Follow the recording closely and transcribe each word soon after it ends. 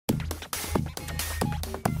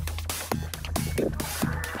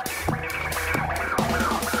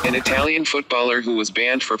An Italian footballer who was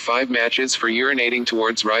banned for 5 matches for urinating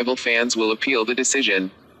towards rival fans will appeal the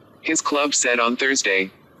decision. His club said on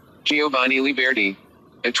Thursday. Giovanni Liberti,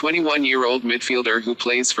 a 21-year-old midfielder who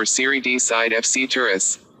plays for Serie D side FC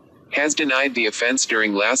Turris, has denied the offence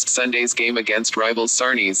during last Sunday's game against rivals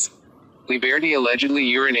Sarnese. Liberti allegedly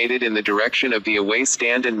urinated in the direction of the away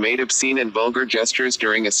stand and made obscene and vulgar gestures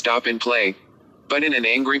during a stop in play. But in an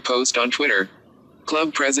angry post on Twitter,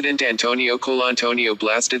 club president Antonio Colantonio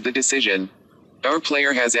blasted the decision. "Our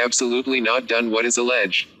player has absolutely not done what is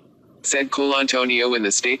alleged," said Colantonio in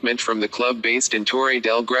the statement from the club based in Torre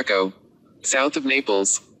del Greco, south of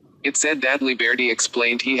Naples. It said that Liberti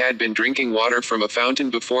explained he had been drinking water from a fountain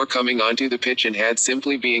before coming onto the pitch and had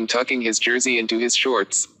simply been tucking his jersey into his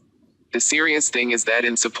shorts. "The serious thing is that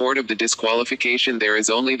in support of the disqualification there is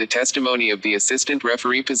only the testimony of the assistant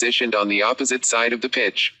referee positioned on the opposite side of the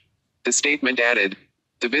pitch." The statement added,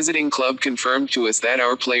 "The visiting club confirmed to us that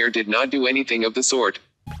our player did not do anything of the sort."